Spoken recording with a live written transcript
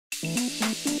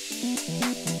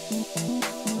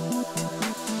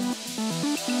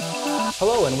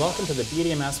Hello and welcome to the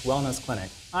BDMS Wellness Clinic.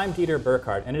 I'm Dieter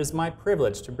Burkhardt, and it is my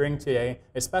privilege to bring today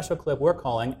a special clip we're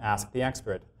calling Ask the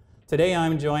Expert. Today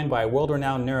I'm joined by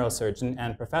world-renowned neurosurgeon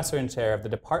and professor and chair of the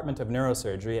Department of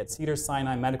Neurosurgery at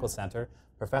Cedars-Sinai Medical Center,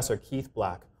 Professor Keith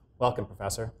Black. Welcome,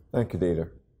 Professor. Thank you,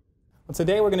 Dieter. Well,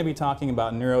 today we're going to be talking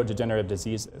about neurodegenerative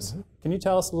diseases. Can you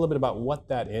tell us a little bit about what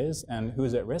that is and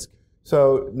who's at risk?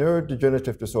 So,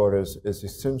 neurodegenerative disorders is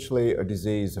essentially a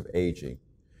disease of aging.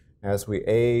 As we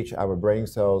age, our brain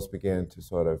cells begin to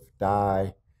sort of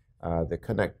die, the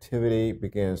connectivity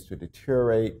begins to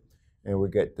deteriorate, and we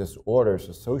get disorders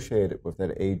associated with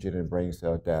that aging and brain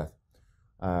cell death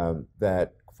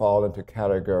that fall into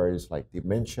categories like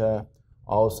dementia,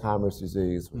 Alzheimer's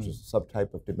disease, which is a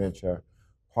subtype of dementia,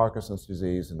 Parkinson's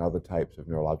disease, and other types of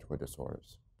neurological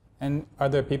disorders. And are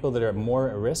there people that are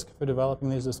more at risk for developing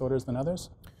these disorders than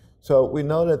others? So we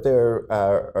know that there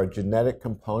are genetic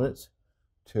components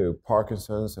to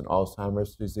Parkinson's and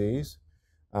Alzheimer's disease.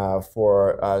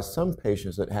 For some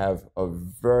patients that have a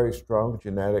very strong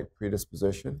genetic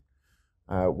predisposition,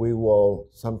 we will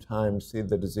sometimes see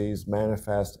the disease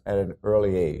manifest at an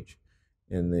early age,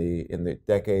 in the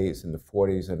decades, in the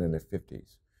 40s and in the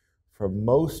 50s. For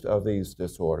most of these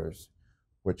disorders,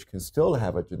 which can still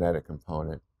have a genetic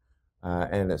component,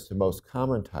 and it's the most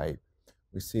common type,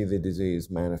 we see the disease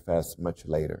manifest much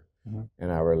later, in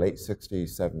our late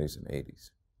 60s, 70s, and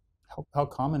 80s. How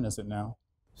common is it now?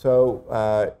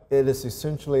 So it is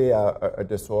essentially a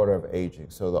disorder of aging.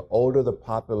 So the older the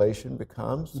population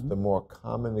becomes, the more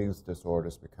common these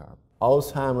disorders become.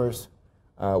 Alzheimer's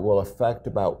will affect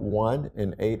about 1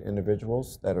 in 8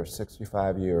 individuals that are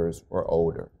 65 years or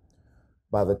older.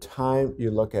 By the time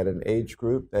you look at an age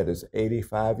group that is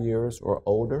 85 years or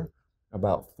older,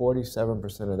 about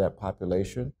 47% of that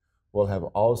population will have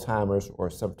Alzheimer's or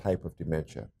some type of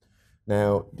dementia.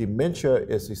 Now, dementia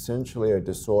is essentially a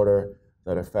disorder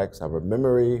that affects our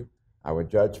memory, our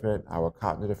judgment, our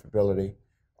cognitive ability.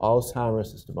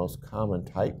 Alzheimer's is the most common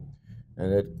type,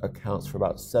 and it accounts for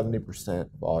about 70%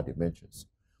 of all dementias.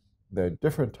 There are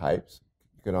different types.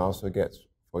 You can also get,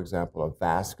 for example, a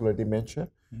vascular dementia,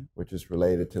 which is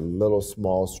related to little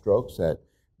small strokes that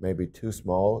may be too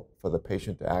small for the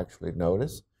patient to actually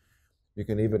notice. You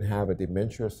can even have a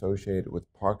dementia associated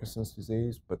with Parkinson's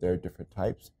disease, but there are different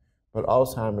types. But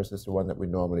Alzheimer's is the one that we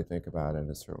normally think about,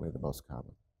 and is certainly the most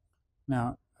common.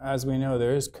 Now, as we know,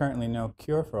 there is currently no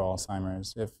cure for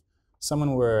Alzheimer's. If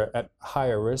someone were at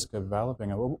higher risk of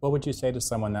developing it, what would you say to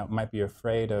someone that might be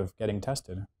afraid of getting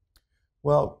tested?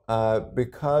 Well,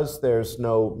 because there's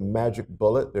no magic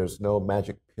bullet, there's no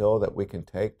magic pill that we can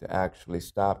take to actually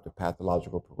stop the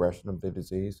pathological progression of the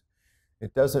disease,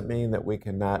 it doesn't mean that we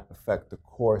cannot affect the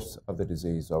course of the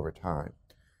disease over time.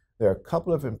 There are a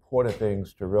couple of important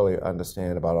things to really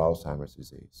understand about Alzheimer's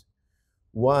disease.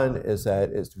 One is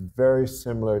that it's very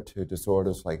similar to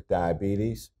disorders like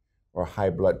diabetes or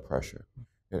high blood pressure.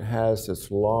 It has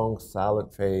this long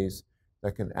silent phase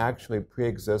that can actually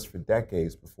pre-exist for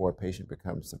decades before a patient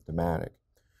becomes symptomatic.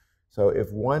 So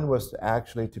if one was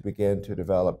to begin to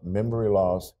develop memory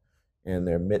loss in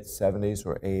their mid-70s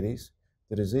or 80s,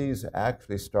 the disease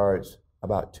actually starts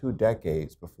about 2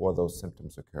 decades before those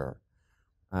symptoms occur.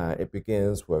 It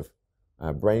begins with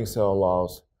brain cell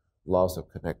loss, loss of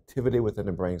connectivity within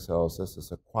the brain cells. This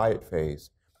is a quiet phase,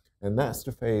 and that's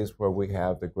the phase where we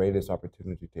have the greatest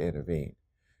opportunity to intervene.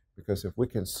 Because if we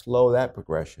can slow that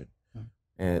progression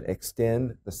and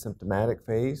extend the symptomatic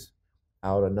phase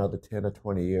out another 10 or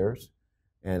 20 years,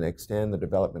 and extend the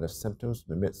development of symptoms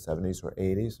in the mid-70s or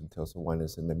 80s until someone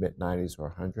is in the mid-90s or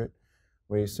 100,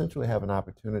 we essentially have an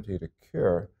opportunity to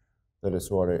cure the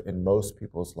disorder in most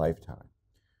people's lifetime.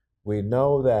 We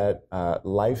know that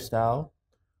lifestyle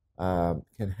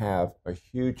can have a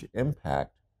huge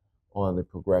impact on the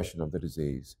progression of the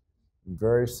disease,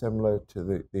 very similar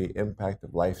to the impact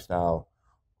of lifestyle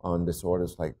on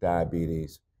disorders like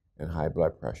diabetes and high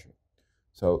blood pressure.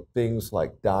 So things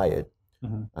like diet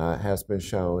has been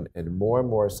shown in more and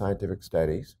more scientific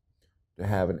studies to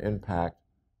have an impact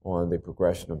on the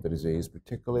progression of the disease,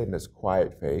 particularly in this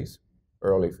quiet phase,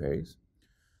 early phase.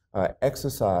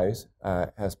 Exercise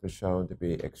has been shown to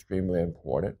be extremely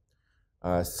important.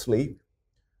 Sleep,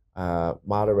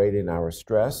 moderating our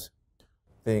stress,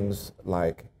 things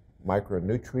like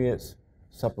micronutrients,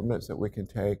 supplements that we can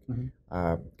take,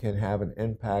 can have an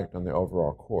impact on the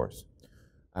overall course.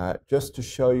 Just to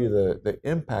show you the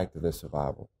impact of this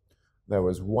survival, there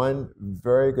was one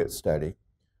very good study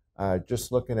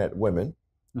just looking at women,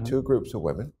 2 groups of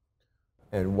women,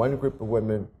 and one group of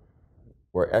women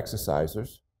were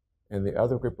exercisers, and the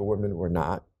other group of women were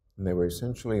not, and they were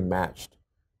essentially matched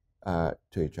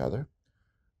to each other.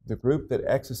 The group that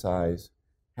exercised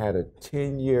had a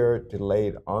 10-year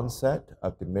delayed onset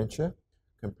of dementia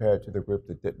compared to the group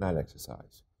that did not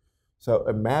exercise. So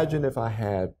imagine if I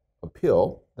had a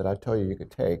pill that I told you you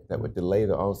could take that would delay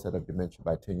the onset of dementia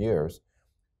by 10 years,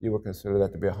 you would consider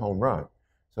that to be a home run.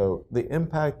 So the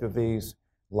impact of these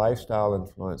lifestyle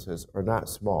influences are not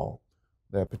small.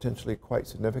 They're potentially quite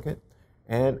significant.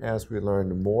 And as we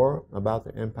learn more about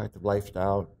the impact of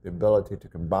lifestyle, the ability to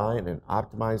combine and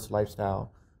optimize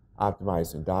lifestyle,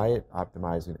 optimizing diet,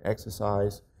 optimizing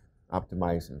exercise,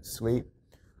 optimizing sleep,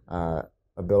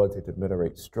 ability to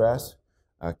mitigate stress,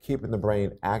 keeping the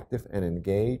brain active and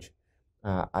engaged,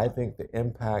 I think the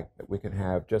impact that we can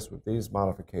have just with these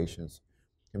modifications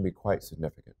can be quite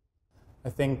significant. I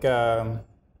think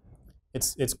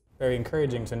it's very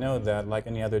encouraging to know that, like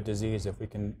any other disease, if we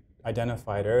can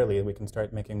identify it early, we can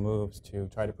start making moves to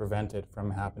try to prevent it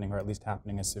from happening, or at least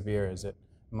happening as severe as it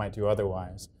might do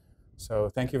otherwise. So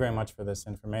thank you very much for this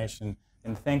information.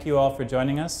 And thank you all for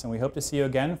joining us, and we hope to see you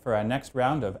again for our next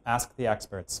round of Ask the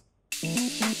Experts.